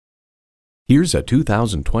Here's a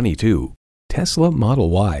 2022 Tesla Model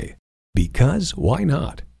Y. Because why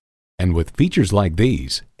not? And with features like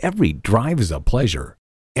these, every drive is a pleasure.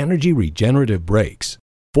 Energy regenerative brakes,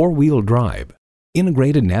 4-wheel drive,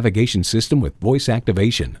 integrated navigation system with voice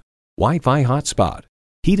activation, Wi-Fi hotspot,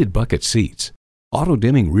 heated bucket seats,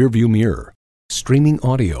 auto-dimming rearview mirror, streaming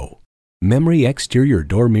audio, memory exterior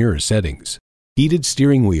door mirror settings, heated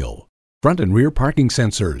steering wheel, front and rear parking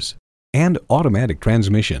sensors, and automatic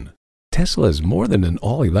transmission. Tesla is more than an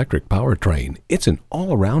all-electric powertrain. It's an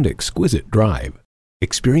all-around exquisite drive.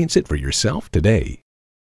 Experience it for yourself today.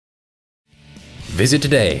 Visit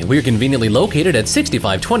today. We're conveniently located at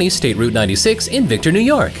 6520 State Route 96 in Victor, New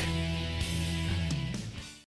York.